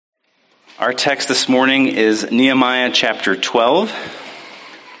Our text this morning is Nehemiah chapter 12,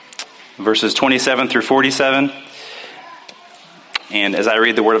 verses 27 through 47. And as I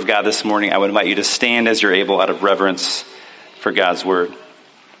read the Word of God this morning, I would invite you to stand as you're able out of reverence for God's Word.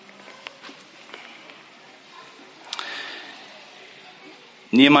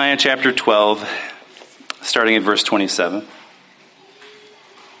 Nehemiah chapter 12, starting at verse 27.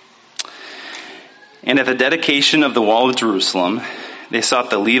 And at the dedication of the wall of Jerusalem, they sought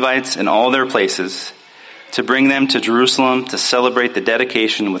the Levites in all their places to bring them to Jerusalem to celebrate the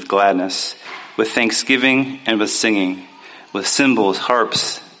dedication with gladness, with thanksgiving and with singing, with cymbals,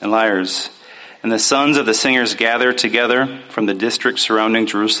 harps, and lyres. And the sons of the singers gathered together from the district surrounding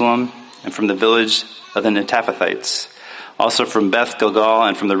Jerusalem and from the village of the Netophathites, also from Beth Gilgal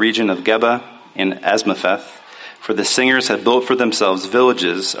and from the region of Geba and Asmapheth, for the singers had built for themselves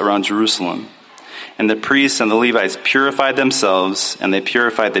villages around Jerusalem. And the priests and the Levites purified themselves, and they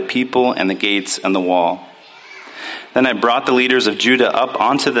purified the people and the gates and the wall. Then I brought the leaders of Judah up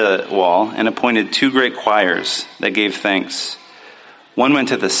onto the wall and appointed two great choirs that gave thanks. One went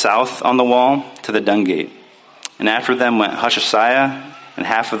to the south on the wall, to the dung gate. And after them went Hashasiah and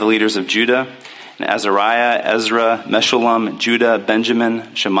half of the leaders of Judah, and Azariah, Ezra, Meshullam, Judah,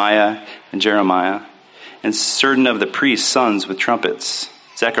 Benjamin, Shemaiah, and Jeremiah, and certain of the priests' sons with trumpets.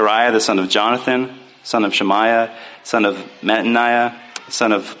 Zechariah, the son of Jonathan, son of Shemaiah, son of Mattaniah,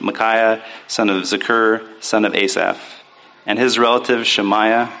 son of Micaiah, son of Zakur, son of Asaph, and his relatives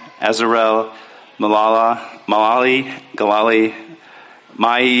Shemaiah, Azarel, Malali, Galali,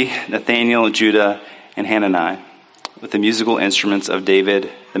 Mai, Nathaniel, Judah, and Hanani, with the musical instruments of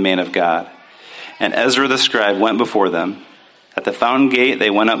David, the man of God. And Ezra the scribe went before them. At the fountain gate they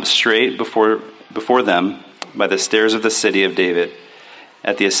went up straight before them by the stairs of the city of David,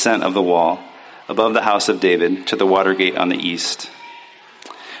 at the ascent of the wall, above the house of David, to the water gate on the east.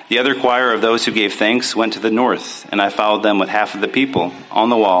 The other choir of those who gave thanks went to the north, and I followed them with half of the people, on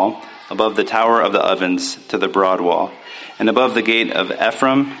the wall, above the tower of the ovens, to the broad wall, and above the gate of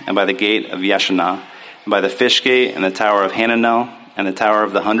Ephraim, and by the gate of Yeshanah, and by the fish gate, and the tower of Hananel, and the tower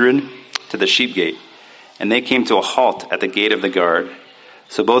of the 100, to the sheep gate. And they came to a halt at the gate of the guard.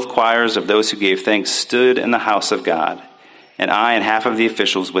 So both choirs of those who gave thanks stood in the house of God, and I and half of the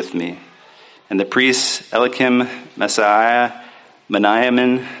officials with me. And the priests, Eliakim, Messiah,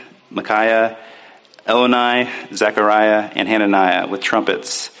 Meniamin, Micaiah, Eloni, Zechariah, and Hananiah with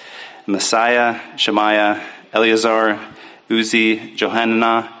trumpets. Messiah, Shemaiah, Eleazar, Uzi,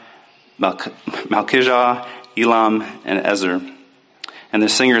 Johanan, Malchijah, Elam, and Ezer. And the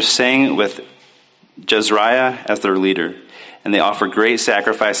singers sang with Jezreiah as their leader. And they offered great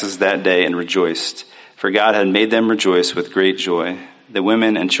sacrifices that day and rejoiced, for God had made them rejoice with great joy. The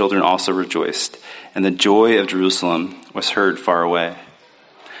women and children also rejoiced, and the joy of Jerusalem was heard far away.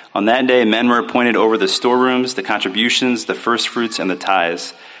 On that day men were appointed over the storerooms, the contributions, the firstfruits, and the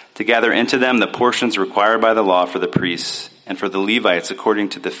tithes, to gather into them the portions required by the law for the priests, and for the Levites according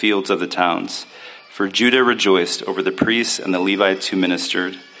to the fields of the towns. For Judah rejoiced over the priests and the Levites who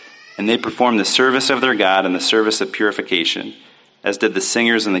ministered, and they performed the service of their God and the service of purification, as did the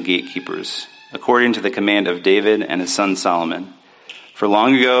singers and the gatekeepers, according to the command of David and his son Solomon. For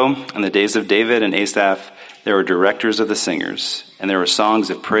long ago, in the days of David and Asaph, there were directors of the singers, and there were songs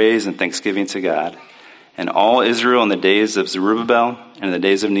of praise and thanksgiving to God. And all Israel in the days of Zerubbabel and in the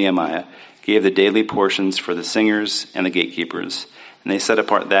days of Nehemiah gave the daily portions for the singers and the gatekeepers, and they set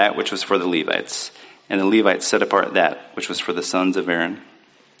apart that which was for the Levites, and the Levites set apart that which was for the sons of Aaron.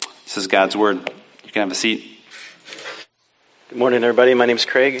 This is God's word. You can have a seat. Good morning, everybody. My name's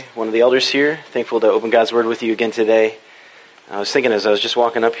Craig, one of the elders here. Thankful to open God's Word with you again today. I was thinking as I was just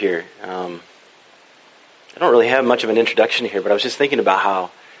walking up here, I don't really have much of an introduction here, but I was just thinking about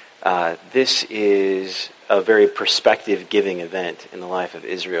how this is a very perspective-giving event in the life of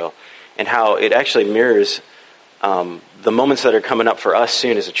Israel, and how it actually mirrors the moments that are coming up for us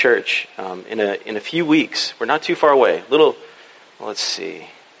soon as a church. In a few weeks, we're not too far away. About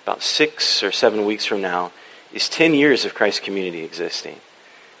 6 or 7 weeks from now, is 10 years of Christ Community existing.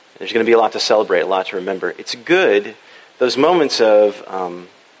 There's going to be a lot to celebrate, a lot to remember. It's good. Those moments of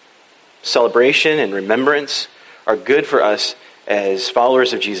celebration and remembrance are good for us as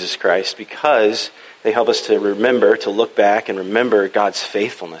followers of Jesus Christ because they help us to remember, to look back and remember God's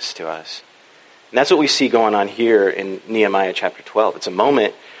faithfulness to us. And that's what we see going on here in Nehemiah chapter 12. It's a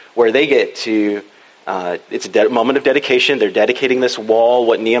moment where they get to it's a moment of dedication. They're dedicating this wall.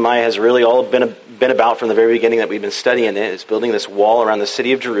 What Nehemiah has really all been about from the very beginning that we've been studying it is building this wall around the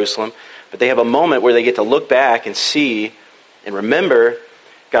city of Jerusalem. But they have a moment where they get to look back and see and remember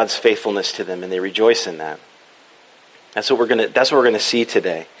God's faithfulness to them, and they rejoice in that. That's what we're going to see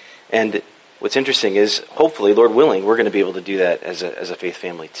today. And what's interesting is, hopefully, Lord willing, we're going to be able to do that as a faith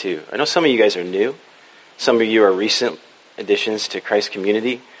family too. I know some of you guys are new. Some of you are recent additions to Christ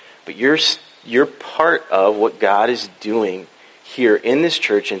community. But you're part of what God is doing here in this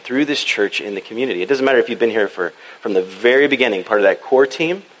church and through this church in the community. It doesn't matter if you've been here from the very beginning, part of that core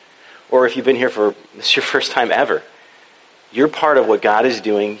team, or if you've been here this is your first time ever. You're part of what God is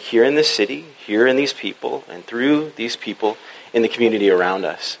doing here in this city, here in these people, and through these people in the community around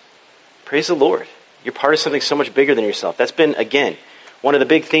us. Praise the Lord. You're part of something so much bigger than yourself. That's been, again, one of the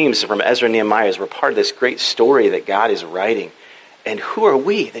big themes from Ezra and Nehemiah is we're part of this great story that God is writing. And who are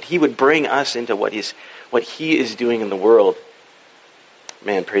we that he would bring us into what he is doing in the world?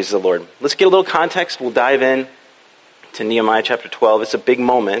 Man, praise the Lord. Let's get a little context. We'll dive in to Nehemiah chapter 12. It's a big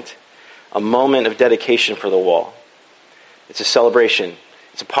moment, a moment of dedication for the wall. It's a celebration.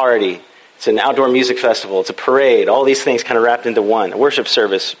 It's a party. It's an outdoor music festival. It's a parade. All these things kind of wrapped into one. A worship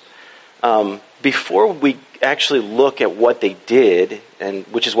service. Before we actually look at what they did, and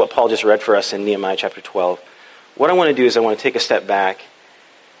which is what Paul just read for us in Nehemiah chapter 12, what I want to do is I want to take a step back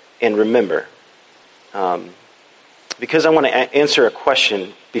and remember. Because I want to answer a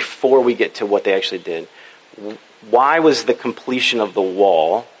question before we get to what they actually did. Why was the completion of the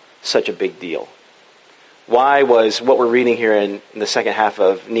wall such a big deal? Why was what we're reading here in the second half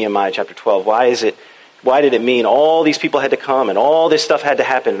of Nehemiah chapter 12, why did it mean all these people had to come and all this stuff had to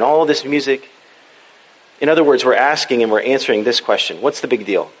happen and all this music? In other words, we're asking and we're answering this question. What's the big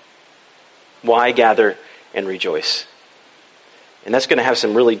deal? Why gather and rejoice? And that's going to have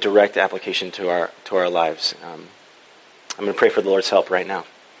some really direct application to our lives. I'm going to pray for the Lord's help right now.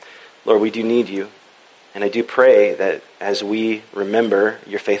 Lord, we do need you. And I do pray that as we remember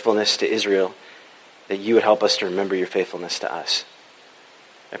your faithfulness to Israel, that you would help us to remember your faithfulness to us.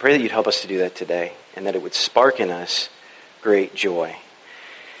 I pray that you'd help us to do that today, and that it would spark in us great joy.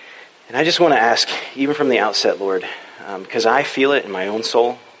 And I just want to ask, even from the outset, Lord, because I feel it in my own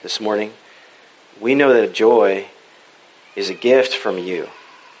soul this morning, we know that joy is a gift from you.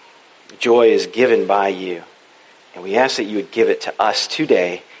 Joy is given by you. And we ask that you would give it to us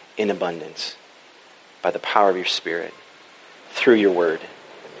today in abundance by the power of your Spirit through your word.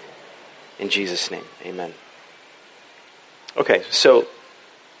 In Jesus' name, amen. Okay, so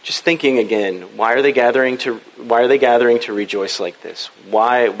just thinking again, why are they gathering to rejoice like this?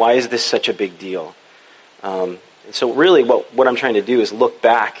 Why is this such a big deal? And so really what I'm trying to do is look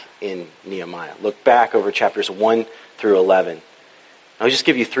back in Nehemiah. Look back over chapters 1 through 11. I'll just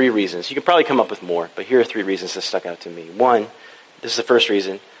give you 3 reasons. You could probably come up with more, but here are 3 reasons that stuck out to me. 1, this is the first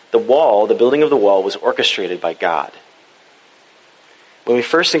reason. The building of the wall was orchestrated by God. When we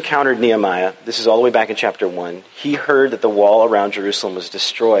first encountered Nehemiah, this is all the way back in chapter 1, he heard that the wall around Jerusalem was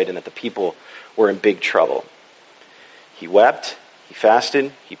destroyed and that the people were in big trouble. He wept, he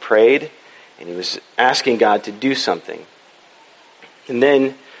fasted, he prayed, and he was asking God to do something. And then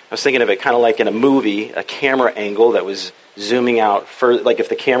I was thinking of it kind of like in a movie, a camera angle that was zooming out. Like if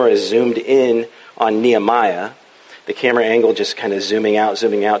the camera is zoomed in on Nehemiah, the camera angle just kind of zooming out,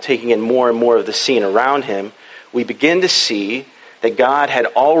 taking in more and more of the scene around him, we begin to see that God had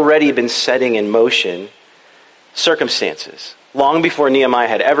already been setting in motion circumstances long before Nehemiah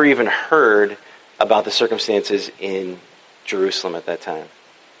had ever even heard about the circumstances in Jerusalem at that time.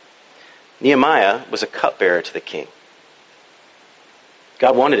 Nehemiah was a cupbearer to the king.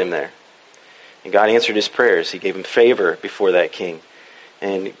 God wanted him there. And God answered his prayers. He gave him favor before that king.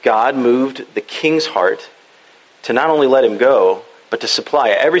 And God moved the king's heart to not only let him go, but to supply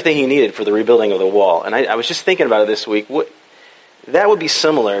everything he needed for the rebuilding of the wall. And I was just thinking about it this week. That would be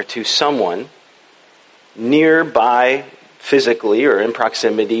similar to someone nearby physically or in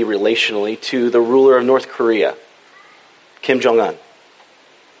proximity relationally to the ruler of North Korea, Kim Jong-un.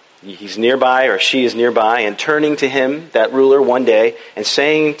 He's nearby or she is nearby and turning to him, that ruler, one day and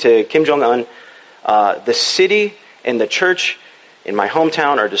saying to Kim Jong-un, the city and the church in my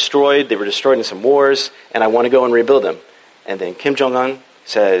hometown are destroyed. They were destroyed in some wars and I want to go and rebuild them. And then Kim Jong-un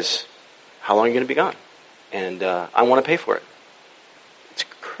says, how long are you going to be gone? And I want to pay for it. It's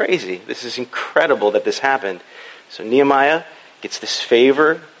crazy. This is incredible that this happened. So Nehemiah gets this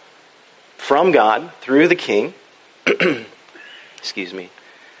favor from God through the king. Excuse me.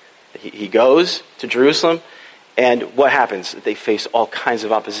 He goes to Jerusalem, and what happens? They face all kinds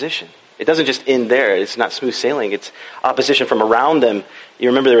of opposition. It doesn't just end there. It's not smooth sailing. It's opposition from around them. You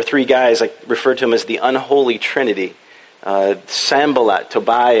remember there were 3 guys, I referred to them as the unholy trinity. Sanballat,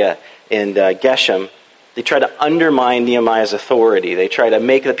 Tobiah, and Geshem. They try to undermine Nehemiah's authority. They try to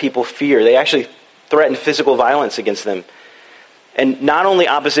make the people fear. They actually threaten physical violence against them. And not only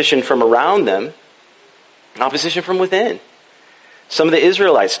opposition from around them, opposition from within. Some of the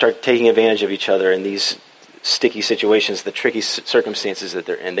Israelites start taking advantage of each other in these sticky situations, the tricky circumstances that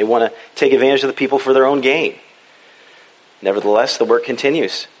they're in. They want to take advantage of the people for their own gain. Nevertheless, the work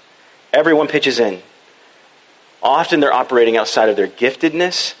continues. Everyone pitches in. Often they're operating outside of their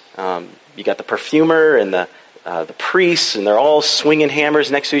giftedness. You got the perfumer and the priests, and they're all swinging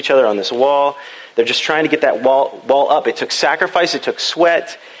hammers next to each other on this wall. They're just trying to get that wall up. It took sacrifice, it took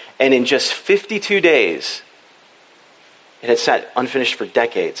sweat, and in just 52 days, it had sat unfinished for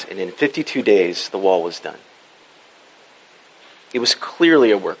decades, and in 52 days, the wall was done. It was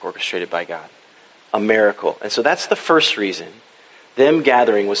clearly a work orchestrated by God, a miracle. And so that's the first reason them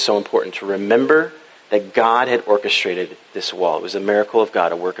gathering was so important, to remember that God had orchestrated this wall. It was a miracle of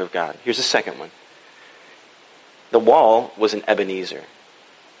God, a work of God. Here's the second one. The wall was an Ebenezer.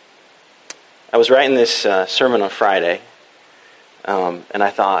 I was writing this sermon on Friday, and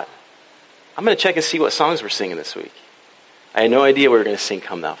I thought, I'm going to check and see what songs we're singing this week. I had no idea we were going to sing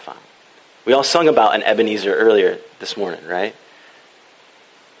Come Thou Fount. We all sung about an Ebenezer earlier this morning, right?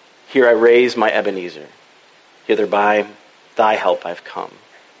 Here I raise my Ebenezer. Hither by thy help I've come.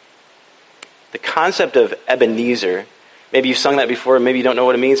 The concept of Ebenezer, maybe you've sung that before, maybe you don't know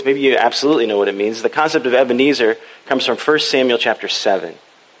what it means, maybe you absolutely know what it means. The concept of Ebenezer comes from 1 Samuel chapter 7.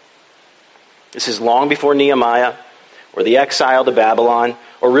 This is long before Nehemiah, or the exile to Babylon,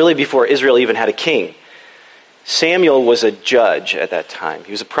 or really before Israel even had a king. Samuel was a judge at that time.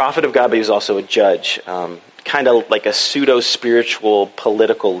 He was a prophet of God, but he was also a judge, kind of like a pseudo-spiritual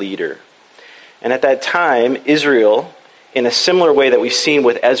political leader. And at that time, Israel, in a similar way that we've seen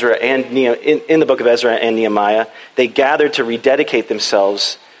with Ezra and in the book of Ezra and Nehemiah, they gathered to rededicate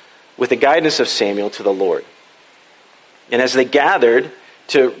themselves with the guidance of Samuel to the Lord. And as they gathered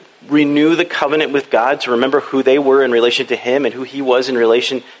to renew the covenant with God, to remember who they were in relation to him and who he was in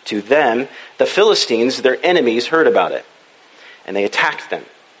relation to them, the Philistines, their enemies, heard about it. And they attacked them.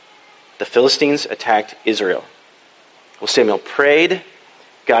 The Philistines attacked Israel. Well, Samuel prayed,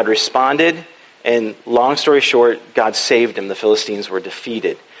 God responded, and long story short, God saved them. The Philistines were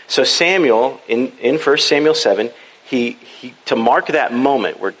defeated. So Samuel, in 1 Samuel 7, he to mark that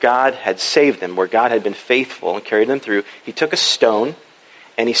moment where God had saved them, where God had been faithful and carried them through, he took a stone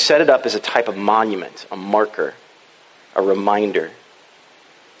and he set it up as a type of monument, a marker, a reminder.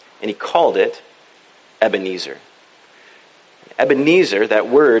 And he called it Ebenezer. Ebenezer, that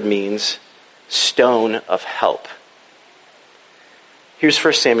word means stone of help. Here's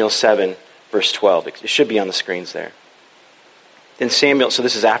 1 Samuel 7, verse 12. It should be on the screens there. Then Samuel, so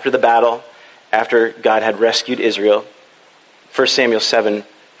this is after the battle, after God had rescued Israel. 1 Samuel 7,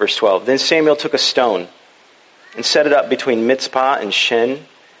 verse 12. Then Samuel took a stone and set it up between Mizpah and Shen,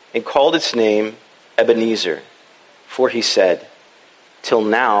 and called its name Ebenezer. For he said, till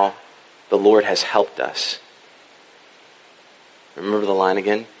now the Lord has helped us. Remember the line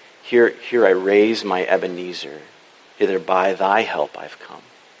again? Here I raise my Ebenezer. Hither by thy help I've come.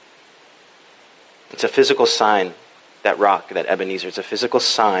 It's a physical sign, that rock, that Ebenezer. It's a physical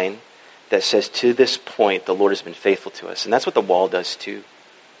sign that says, to this point, the Lord has been faithful to us. And that's what the wall does too.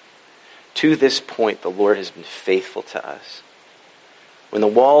 To this point, the Lord has been faithful to us. When the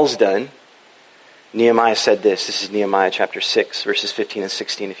wall's done, Nehemiah said this. This is Nehemiah chapter 6, verses 15 and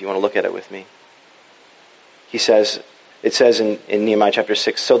 16, if you want to look at it with me. It says in Nehemiah chapter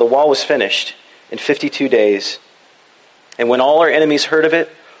 6, so the wall was finished in 52 days. And when all our enemies heard of it,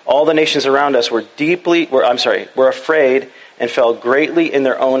 all the nations around us were afraid and fell greatly in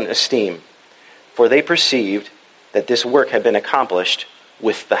their own esteem. For they perceived that this work had been accomplished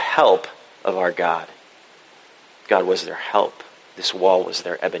with the help of our God. God was their help. This wall was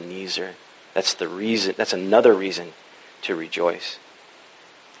their Ebenezer. That's the reason. That's another reason to rejoice.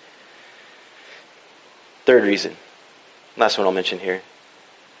 Third reason. Last one I'll mention here.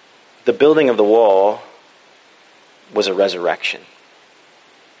 The building of the wall was a resurrection.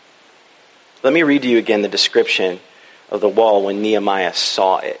 Let me read to you again the description of the wall when Nehemiah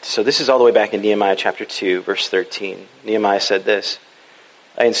saw it. So this is all the way back in Nehemiah chapter 2, verse 13. Nehemiah said this,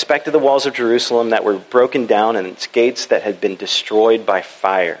 I inspected the walls of Jerusalem that were broken down and its gates that had been destroyed by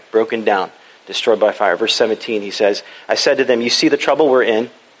fire. Broken down, destroyed by fire. Verse 17, he says, I said to them, you see the trouble we're in,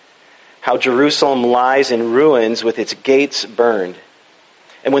 how Jerusalem lies in ruins with its gates burned.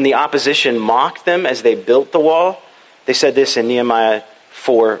 And when the opposition mocked them as they built the wall, they said this in Nehemiah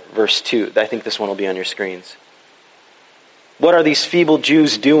 4, verse 2. I think this one will be on your screens. What are these feeble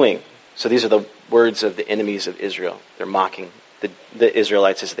Jews doing? So these are the words of the enemies of Israel. They're mocking the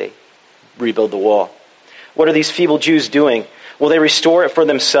Israelites as they rebuild the wall. What are these feeble Jews doing? Will they restore it for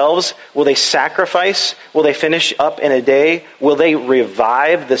themselves? Will they sacrifice? Will they finish up in a day? Will they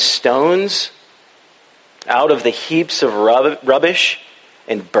revive the stones? Out of the heaps of rubbish,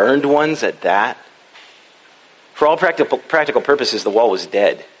 and burned ones at that. For all practical purposes, the wall was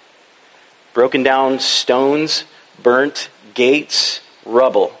dead. Broken down stones, burnt gates,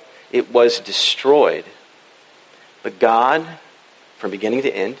 rubble. It was destroyed. But God, from beginning to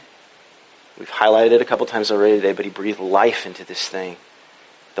end, we've highlighted it a couple times already today, but he breathed life into this thing.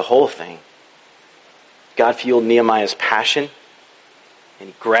 The whole thing. God fueled Nehemiah's passion, and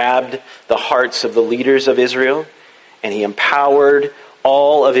he grabbed the hearts of the leaders of Israel, and he empowered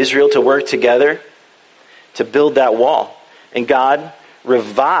all of Israel to work together to build that wall. And God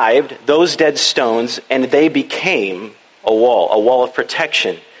revived those dead stones, and they became a wall of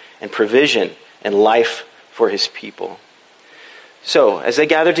protection and provision and life for his people. So, as they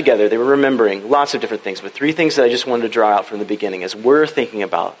gathered together, they were remembering lots of different things, but three things that I just wanted to draw out from the beginning as we're thinking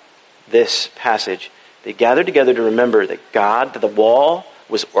about this passage. They gathered together to remember that the wall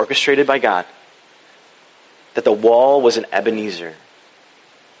was orchestrated by God, that the wall was an Ebenezer.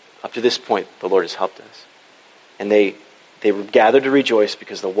 Up to this point, the Lord has helped us. And they were gathered to rejoice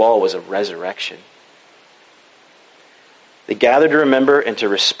because the wall was a resurrection. They gathered to remember and to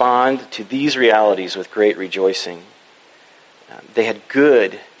respond to these realities with great rejoicing. They had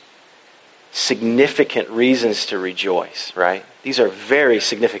good, significant reasons to rejoice, right? These are very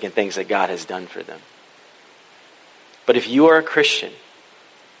significant things that God has done for them. But if you are a Christian,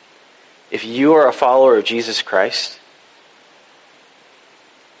 if you are a follower of Jesus Christ,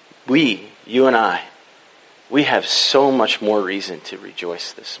 you and I, we have so much more reason to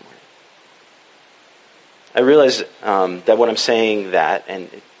rejoice this morning. I realize that what I'm saying that, and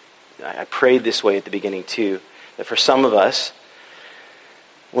I prayed this way at the beginning too, that for some of us,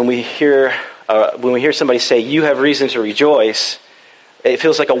 when we hear somebody say, you have reason to rejoice, it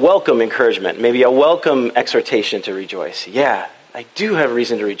feels like a welcome encouragement, maybe a welcome exhortation to rejoice. Yeah, I do have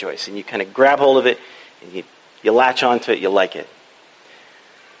reason to rejoice. And you kind of grab hold of it, and you latch onto it, you like it.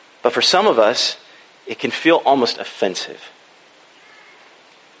 But for some of us, it can feel almost offensive.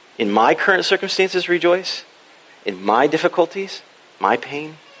 In my current circumstances, rejoice. In my difficulties, my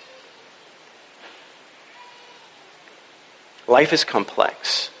pain. Life is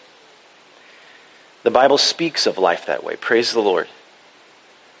complex. The Bible speaks of life that way. Praise the Lord.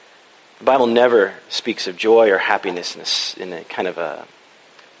 The Bible never speaks of joy or happiness in a kind of a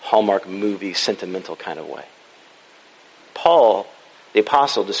Hallmark movie, sentimental kind of way. Paul, the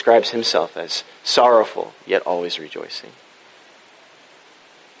apostle, describes himself as sorrowful, yet always rejoicing.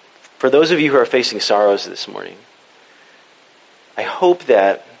 For those of you who are facing sorrows this morning, I hope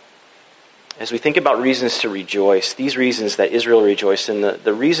that as we think about reasons to rejoice, these reasons that Israel rejoiced and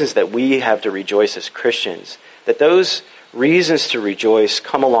the reasons that we have to rejoice as Christians, that those reasons to rejoice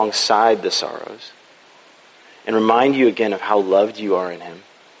come alongside the sorrows and remind you again of how loved you are in him,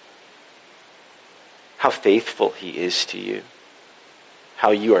 how faithful he is to you,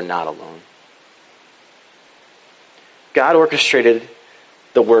 how you are not alone. God orchestrated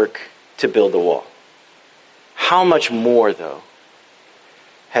the work to build the wall. How much more, though,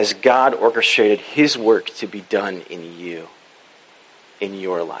 has God orchestrated his work to be done in you, in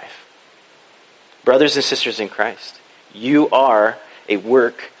your life? Brothers and sisters in Christ, you are a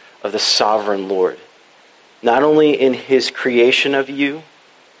work of the sovereign Lord. Not only in his creation of you,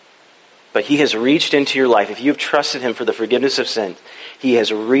 but he has reached into your life. If you have trusted him for the forgiveness of sins, he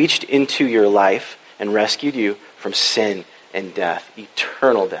has reached into your life and rescued you from sin and death,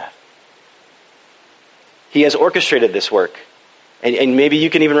 eternal death. He has orchestrated this work. And maybe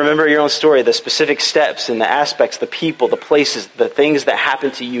you can even remember your own story, the specific steps and the aspects, the people, the places, the things that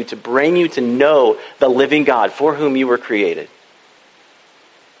happened to you to bring you to know the living God for whom you were created.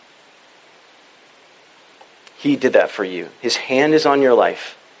 He did that for you. His hand is on your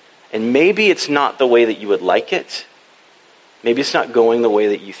life. And maybe it's not the way that you would like it. Maybe it's not going the way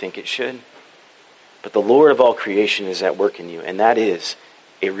that you think it should. But the Lord of all creation is at work in you, and that is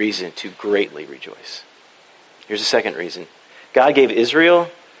a reason to greatly rejoice. Here's a second reason. God gave Israel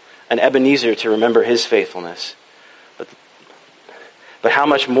an Ebenezer to remember his faithfulness. But how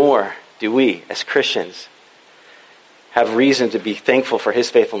much more do we, as Christians, have reason to be thankful for his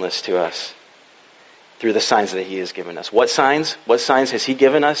faithfulness to us through the signs that he has given us? What signs? What signs has he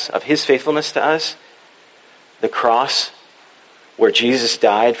given us of his faithfulness to us? The cross, where Jesus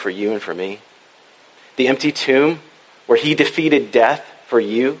died for you and for me. The empty tomb, where he defeated death for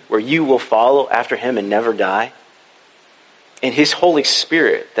you, where you will follow after him and never die. And his Holy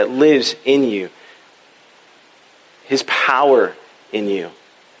Spirit that lives in you. His power in you.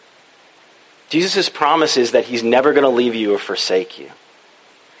 Jesus' promise is that he's never going to leave you or forsake you.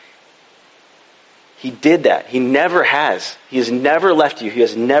 He did that. He never has. He has never left you. He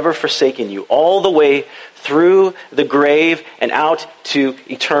has never forsaken you, all the way through the grave and out to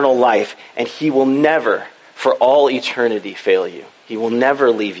eternal life. And he will never, for all eternity, fail you. He will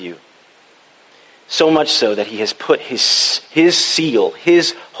never leave you. So much so that he has put his seal,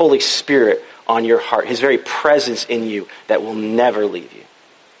 his Holy Spirit on your heart, his very presence in you that will never leave you.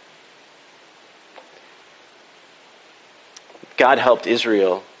 God helped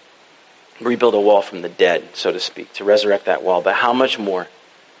Israel rebuild a wall from the dead, so to speak, to resurrect that wall. But how much more, and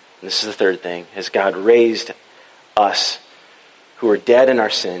this is the third thing, has God raised us who are dead in our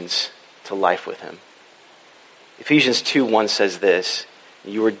sins to life with him? Ephesians 2:1 says this,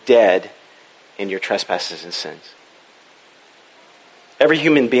 you were dead in your trespasses and sins. Every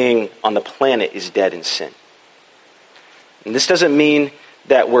human being on the planet is dead in sin. And this doesn't mean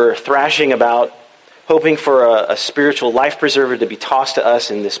that we're thrashing about, hoping for a spiritual life preserver to be tossed to us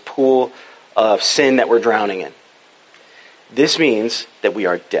in this pool of sin that we're drowning in. This means that we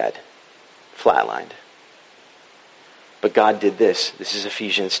are dead, flatlined. But God did this. This is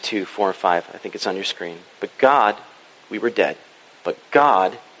Ephesians 2:4 and 5. I think it's on your screen. But God, we were dead. But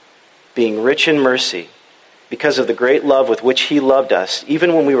God, being rich in mercy, because of the great love with which he loved us,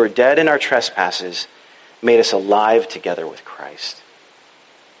 even when we were dead in our trespasses, made us alive together with Christ.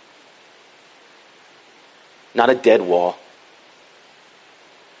 Not a dead wall.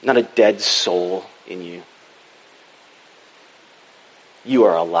 Not a dead soul in you. You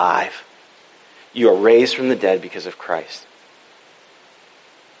are alive. You are raised from the dead because of Christ.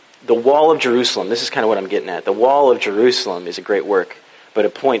 The wall of Jerusalem, this is kind of what I'm getting at. The wall of Jerusalem is a great work, but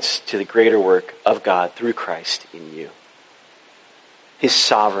it points to the greater work of God through Christ in you. His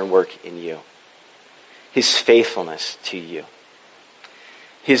sovereign work in you. His faithfulness to you.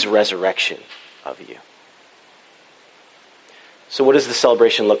 His resurrection of you. So what does the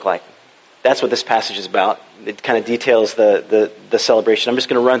celebration look like? That's what this passage is about. It kind of details the celebration. I'm just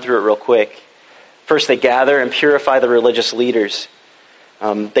going to run through it real quick. First, they gather and purify the religious leaders.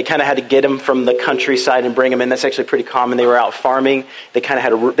 They kind of had to get them from the countryside and bring them in. That's actually pretty common. They were out farming. They kind of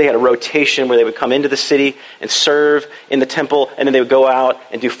had a rotation where they would come into the city and serve in the temple, and then they would go out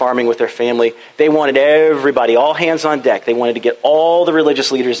and do farming with their family. They wanted everybody, all hands on deck. They wanted to get all the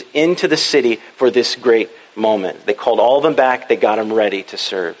religious leaders into the city for this great moment. They called all of them back. They got them ready to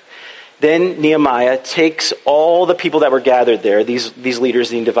serve. Then Nehemiah takes all the people that were gathered there, these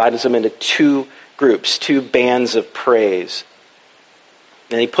leaders, and he divides them into two groups, two bands of praise.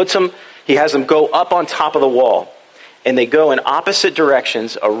 And he has them go up on top of the wall. And they go in opposite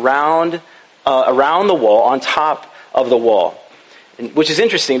directions around the wall, on top of the wall. Which is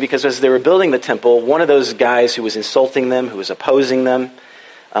interesting because as they were building the temple, one of those guys who was insulting them, who was opposing them,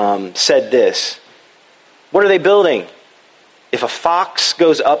 said this. What are they building? If a fox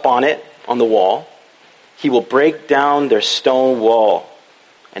goes up on it, on the wall, he will break down their stone wall.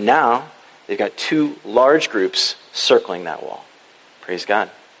 And now they've got two large groups circling that wall. Praise God.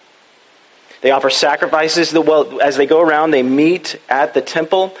 They offer sacrifices. As they go around, they meet at the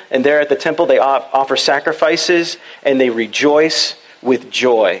temple. And there at the temple, they offer sacrifices. And they rejoice with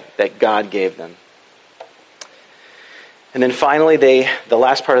joy that God gave them. And then finally, the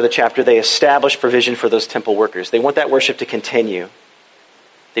last part of the chapter, they establish provision for those temple workers. They want that worship to continue.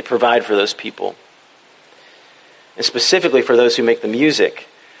 They provide for those people. And specifically for those who make the music,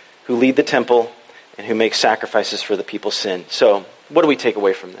 who lead the temple, and who make sacrifices for the people's sin. So, what do we take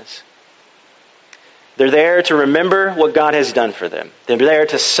away from this? They're there to remember what God has done for them. They're there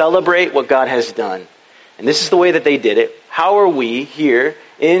to celebrate what God has done. And this is the way that they did it. How are we here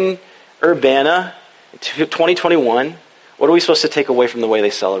in Urbana, 2021, what are we supposed to take away from the way they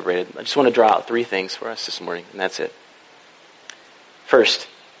celebrated? I just want to draw out three things for us this morning, and that's it. First,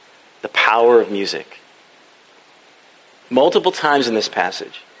 the power of music. Multiple times in this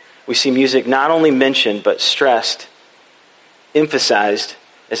passage, we see music not only mentioned, but stressed, emphasized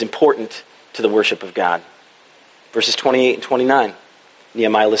as important to the worship of God. Verses 28 and 29,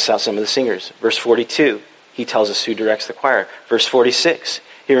 Nehemiah lists out some of the singers. Verse 42, he tells us who directs the choir. Verse 46,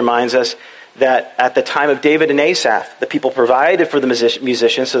 he reminds us that at the time of David and Asaph, the people provided for the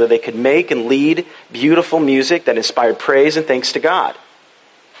musicians so that they could make and lead beautiful music that inspired praise and thanks to God.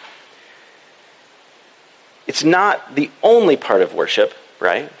 It's not the only part of worship,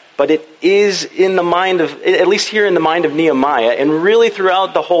 right? But it is in the mind of, at least here in the mind of Nehemiah, and really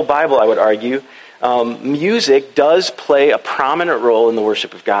throughout the whole Bible, I would argue, music does play a prominent role in the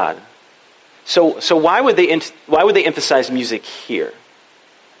worship of God. So why would they emphasize music here?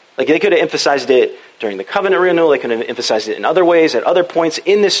 Like they could have emphasized it during the covenant renewal. They could have emphasized it in other ways, at other points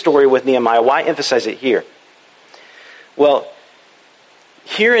in this story with Nehemiah. Why emphasize it here? Well,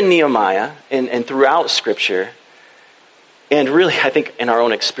 here in Nehemiah and throughout Scripture, and really I think in our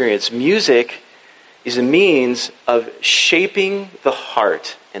own experience, music is a means of shaping the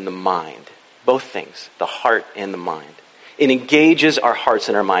heart and the mind. Both things, the heart and the mind. It engages our hearts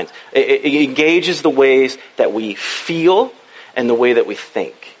and our minds. It engages the ways that we feel and the way that we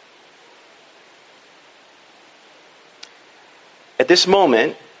think. At this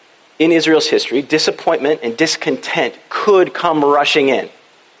moment in Israel's history, disappointment and discontent could come rushing in.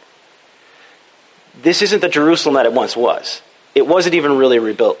 This isn't the Jerusalem that it once was. It wasn't even really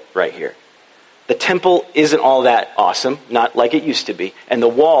rebuilt right here. The temple isn't all that awesome, not like it used to be. And the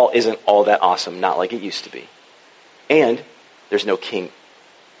wall isn't all that awesome, not like it used to be. And there's no king.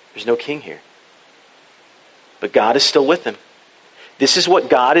 There's no king here. But God is still with them. This is what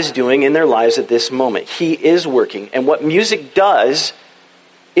God is doing in their lives at this moment. He is working. And what music does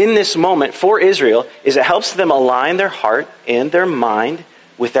in this moment for Israel is it helps them align their heart and their mind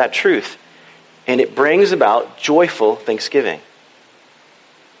with that truth. And it brings about joyful thanksgiving.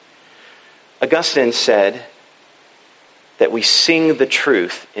 Augustine said that we sing the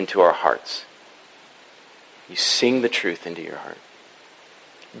truth into our hearts. You sing the truth into your heart.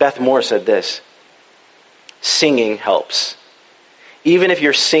 Beth Moore said this: singing helps. Even if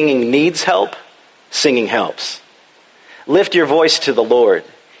your singing needs help, singing helps. Lift your voice to the Lord.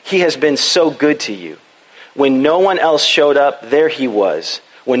 He has been so good to you. When no one else showed up, there he was.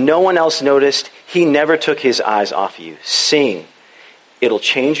 When no one else noticed, he never took his eyes off you. Sing. It'll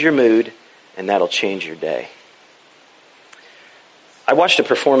change your mood, and that'll change your day. I watched a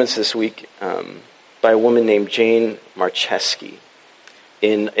performance this week by a woman named Jane Marcheski.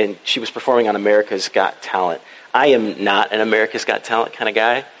 And she was performing on America's Got Talent. I am not an America's Got Talent kind of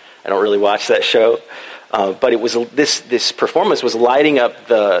guy. I don't really watch that show. But it was this performance was lighting up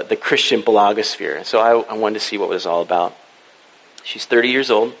the Christian blogosphere. And so I wanted to see what it was all about. She's 30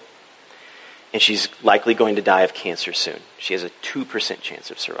 years old, and she's likely going to die of cancer soon. She has a 2% chance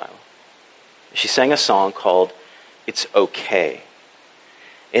of survival. She sang a song called It's Okay.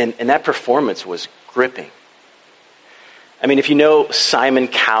 And that performance was gripping. I mean, if you know Simon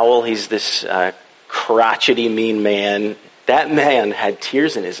Cowell, he's this crotchety, mean man. That man had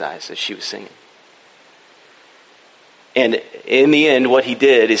tears in his eyes as she was singing. And in the end, what he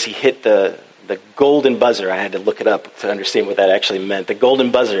did is he hit the golden buzzer. I had to look it up to understand what that actually meant. The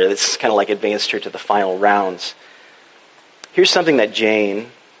golden buzzer, this kind of like advanced her to the final rounds. Here's something that Jane,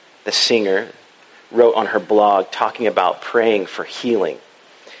 the singer, wrote on her blog talking about praying for healing.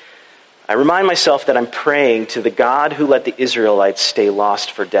 I remind myself that I'm praying to the God who let the Israelites stay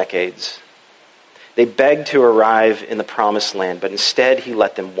lost for decades. They begged to arrive in the promised land, but instead he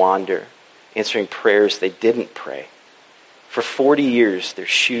let them wander, answering prayers they didn't pray. For 40 years, their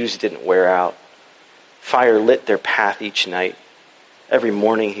shoes didn't wear out. Fire lit their path each night. Every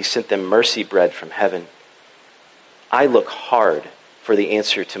morning, he sent them mercy bread from heaven. I look hard for the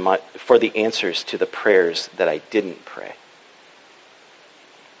answers to the prayers that I didn't pray.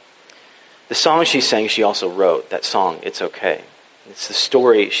 The song she sang, she also wrote. That song, It's Okay. It's the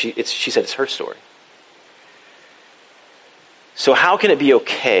story. She said it's her story. So how can it be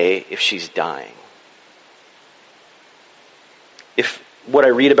okay if she's dying? If what I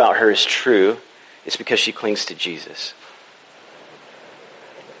read about her is true, it's because she clings to Jesus.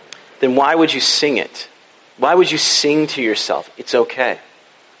 Then why would you sing it? Why would you sing to yourself, it's okay?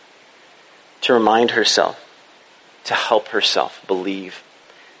 To remind herself, to help herself believe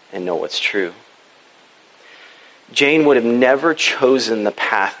and know what's true. Jane would have never chosen the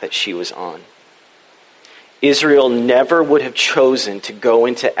path that she was on. Israel never would have chosen to go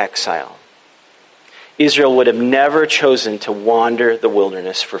into exile. Israel would have never chosen to wander the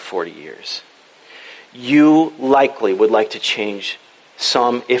wilderness for 40 years. You likely would like to change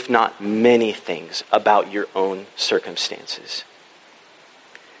some, if not many things about your own circumstances.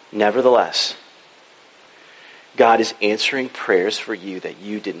 Nevertheless, God is answering prayers for you that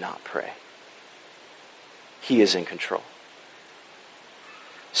you did not pray. He is in control.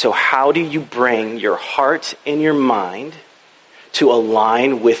 So how do you bring your heart and your mind to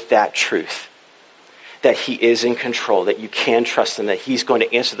align with that truth? That he is in control, that you can trust him, that he's going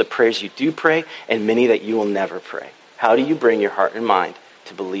to answer the prayers you do pray and many that you will never pray. How do you bring your heart and mind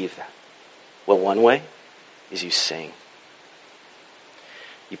to believe that? Well, one way is you sing.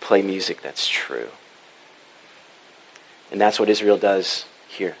 You play music that's true. And that's what Israel does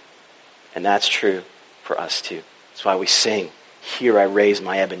here. And that's true for us too. That's why we sing, Here I raise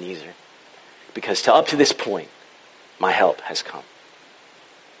my Ebenezer. Because up to this point, my help has come.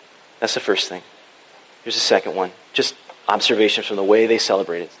 That's the first thing. Here's the second one. Just observations from the way they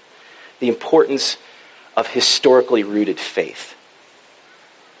celebrated. The importance of historically rooted faith.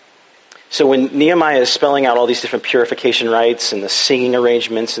 So when Nehemiah is spelling out all these different purification rites and the singing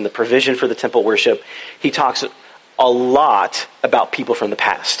arrangements and the provision for the temple worship, he talks a lot about people from the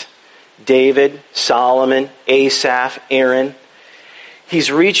past. David, Solomon, Asaph, Aaron.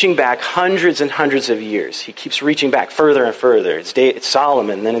 He's reaching back hundreds and hundreds of years. He keeps reaching back further and further. It's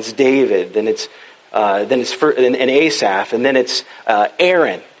Solomon, then it's David, then it's Asaph, and then it's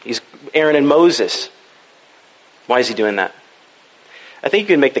Aaron. He's Aaron and Moses. Why is he doing that? I think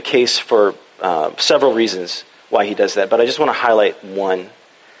you can make the case for several reasons why he does that, but I just want to highlight one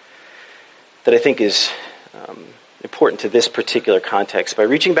that I think is important to this particular context. By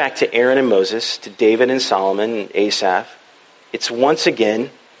reaching back to Aaron and Moses, to David and Solomon and Asaph, it's once again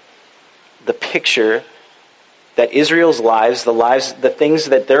the picture that Israel's lives, the things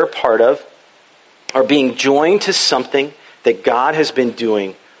that they're part of, are being joined to something that God has been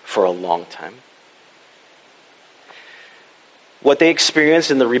doing for a long time. What they experienced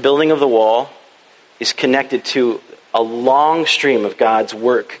in the rebuilding of the wall is connected to a long stream of God's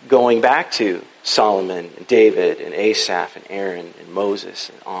work going back to Solomon and David and Asaph and Aaron and Moses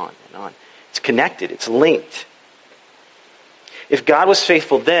and on and on. It's connected. It's linked. If God was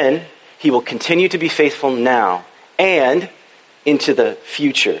faithful then, he will continue to be faithful now and into the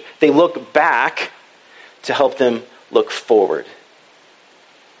future. They look back to help them look forward.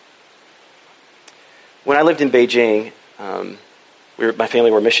 When I lived in Beijing, my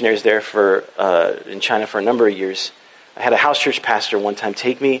family were missionaries there in China for a number of years. I had a house church pastor one time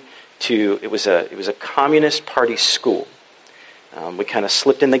take me to, it was a Communist Party school. We kind of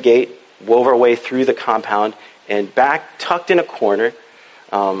slipped in the gate, wove our way through the compound, and back, tucked in a corner,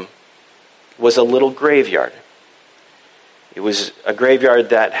 was a little graveyard. It was a graveyard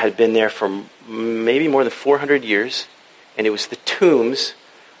that had been there for maybe more than 400 years, and it was the tombs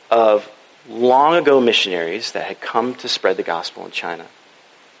of long ago missionaries that had come to spread the gospel in China.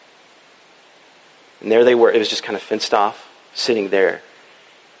 And there they were. It was just kind of fenced off, sitting there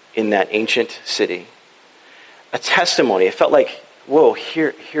in that ancient city. A testimony. It felt like, whoa,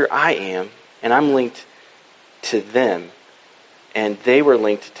 here I am, and I'm linked to them. And they were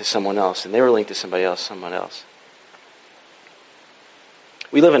linked to someone else, and they were linked to somebody else, someone else.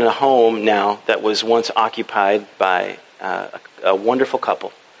 We live in a home now that was once occupied by a wonderful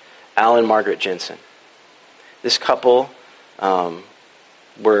couple, Al and Margaret Jensen. This couple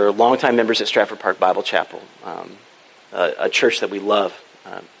were longtime members at Stratford Park Bible Chapel, a church that we love.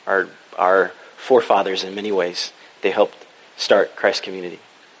 Our forefathers, in many ways, they helped start Christ Community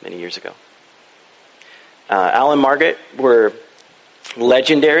many years ago. Al and Margaret were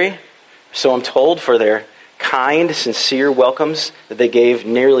legendary, so I'm told, for their kind, sincere welcomes that they gave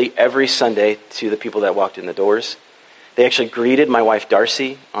nearly every Sunday to the people that walked in the doors. They actually greeted my wife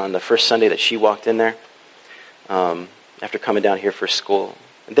Darcy on the first Sunday that she walked in there after coming down here for school.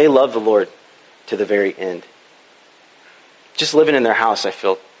 And they loved the Lord to the very end. Just living in their house, I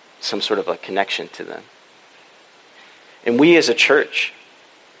felt some sort of a connection to them. And we as a church,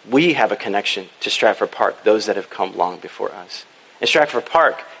 we have a connection to Stratford Park, those that have come long before us. And Stratford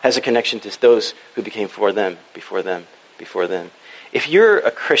Park has a connection to those who became before them. If you're a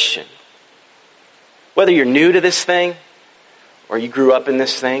Christian, whether you're new to this thing or you grew up in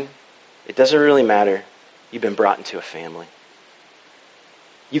this thing, it doesn't really matter. You've been brought into a family.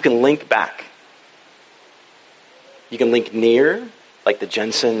 You can link back. You can link near, like the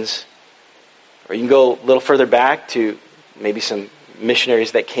Jensens, or you can go a little further back to maybe some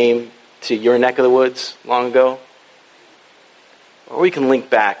missionaries that came to your neck of the woods long ago. Or we can link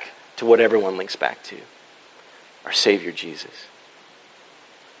back to what everyone links back to, our Savior Jesus.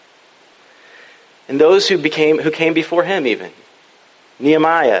 And those who came before him even,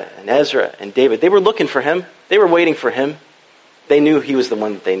 Nehemiah and Ezra and David, they were looking for him. They were waiting for him. They knew he was the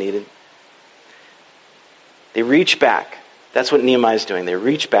one that they needed. They reach back. That's what Nehemiah is doing. They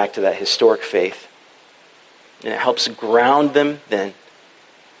reach back to that historic faith. And it helps ground them then.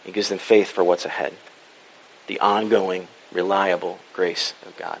 It gives them faith for what's ahead. The ongoing, reliable grace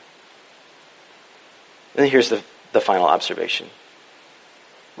of God. And then here's the final observation,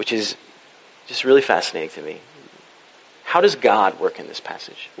 which is just really fascinating to me. How does God work in this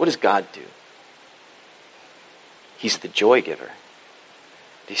passage? What does God do? He's the joy giver.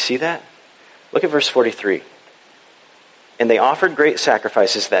 Do you see that? Look at verse 43. And they offered great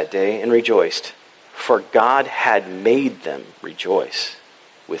sacrifices that day and rejoiced, for God had made them rejoice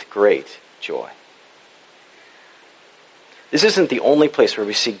with great joy. This isn't the only place where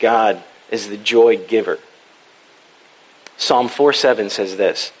we see God as the joy giver. Psalm 4:7 says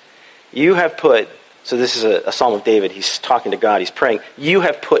this. You have put, so this is a psalm of David. He's talking to God. He's praying. You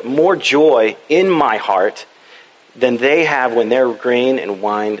have put more joy in my heart than they have when their grain and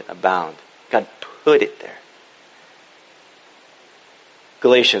wine abound. God put it there.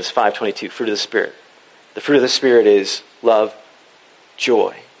 Galatians 5:22, fruit of the Spirit. The fruit of the Spirit is love,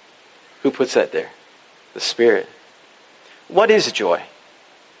 joy. Who puts that there? The Spirit. What is joy?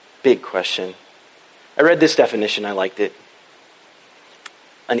 Big question. I read this definition. I liked it.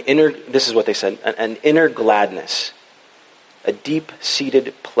 This is what they said, an inner gladness, a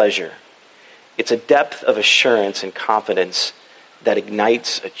deep-seated pleasure. It's a depth of assurance and confidence that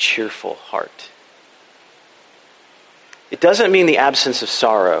ignites a cheerful heart. It doesn't mean the absence of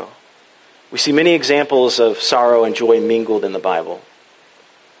sorrow. We see many examples of sorrow and joy mingled in the Bible.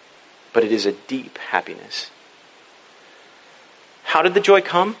 But it is a deep happiness. How did the joy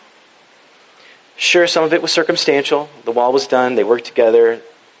come? Sure, some of it was circumstantial. The wall was done. They worked together.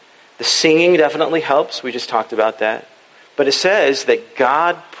 The singing definitely helps. We just talked about that. But it says that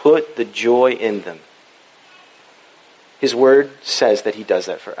God put the joy in them. His word says that he does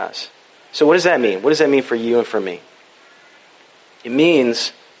that for us. So what does that mean? What does that mean for you and for me? It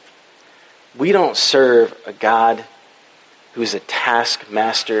means we don't serve a God who is a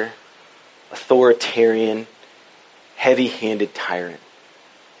taskmaster, authoritarian, heavy-handed tyrant.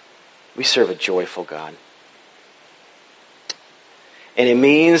 We serve a joyful God. And it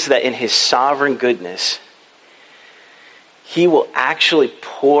means that in his sovereign goodness, he will actually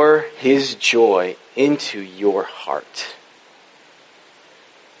pour his joy into your heart.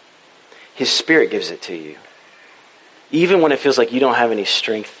 His Spirit gives it to you. Even when it feels like you don't have any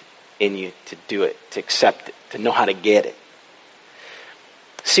strength in you to do it, to accept it, to know how to get it.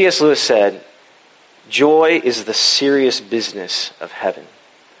 C.S. Lewis said, joy is the serious business of heaven.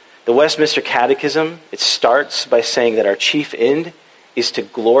 The Westminster Catechism, it starts by saying that our chief end is to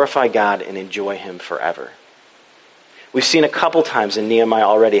glorify God and enjoy him forever. We've seen a couple times in Nehemiah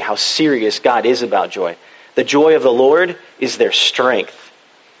already how serious God is about joy. The joy of the Lord is their strength.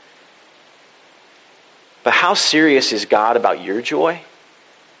 But how serious is God about your joy?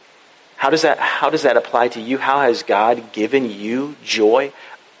 How does that apply to you? How has God given you joy?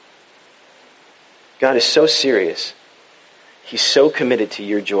 God is so serious. He's so committed to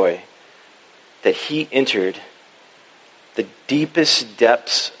your joy that he entered the deepest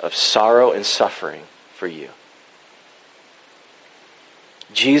depths of sorrow and suffering for you.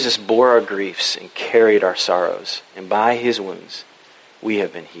 Jesus bore our griefs and carried our sorrows, and by his wounds we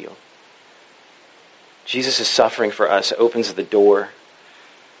have been healed. Jesus' suffering for us opens the door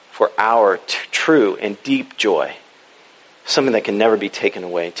for our true and deep joy, something that can never be taken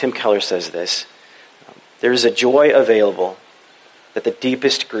away. Tim Keller says this, there is a joy available that the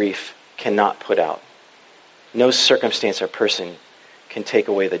deepest grief cannot put out. No circumstance or person can take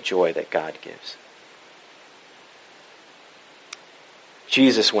away the joy that God gives.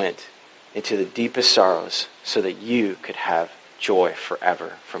 Jesus went into the deepest sorrows so that you could have joy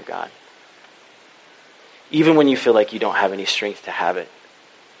forever from God. Even when you feel like you don't have any strength to have it,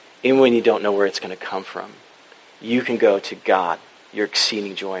 even when you don't know where it's going to come from, you can go to God, your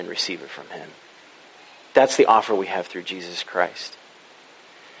exceeding joy, and receive it from him. That's the offer we have through Jesus Christ.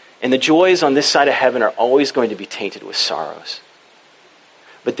 And the joys on this side of heaven are always going to be tainted with sorrows.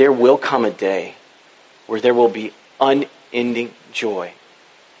 But there will come a day where there will be unending joy,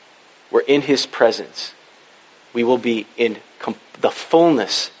 where in his presence we will be in the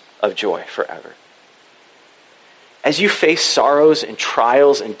fullness of joy forever. As you face sorrows and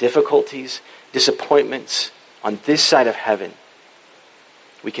trials and difficulties, disappointments on this side of heaven,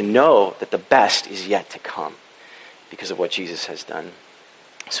 we can know that the best is yet to come because of what Jesus has done.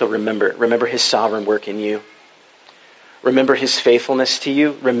 So remember his sovereign work in you. Remember his faithfulness to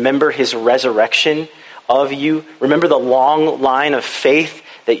you. Remember his resurrection of you. Remember the long line of faith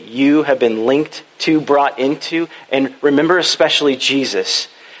that you have been linked to, brought into. And remember especially Jesus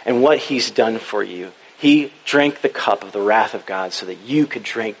and what he's done for you. He drank the cup of the wrath of God so that you could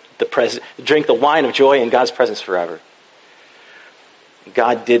drink the wine of joy in God's presence forever.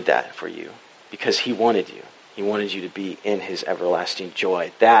 God did that for you because he wanted you. He wanted you to be in his everlasting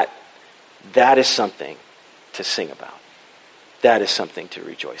joy. That is something to sing about. That is something to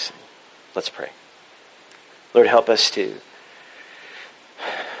rejoice in. Let's pray. Lord, help us to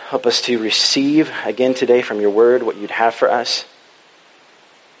receive again today from your word what you'd have for us.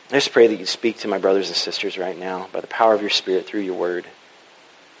 I just pray that you'd speak to my brothers and sisters right now by the power of your Spirit through your word.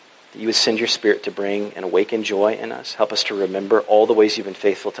 That you would send your Spirit to bring and awaken joy in us. Help us to remember all the ways you've been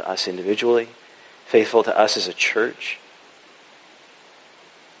faithful to us individually, faithful to us as a church.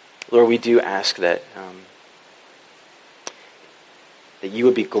 Lord, we do ask that you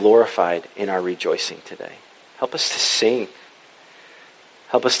would be glorified in our rejoicing today. Help us to sing.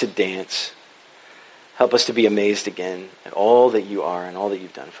 Help us to dance. Help us to be amazed again at all that you are and all that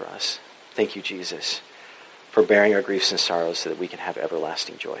you've done for us. Thank Thank you, Jesus, for bearing our griefs and sorrows so that we can have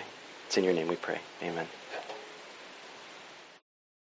everlasting joy. It's in your name we pray. Amen.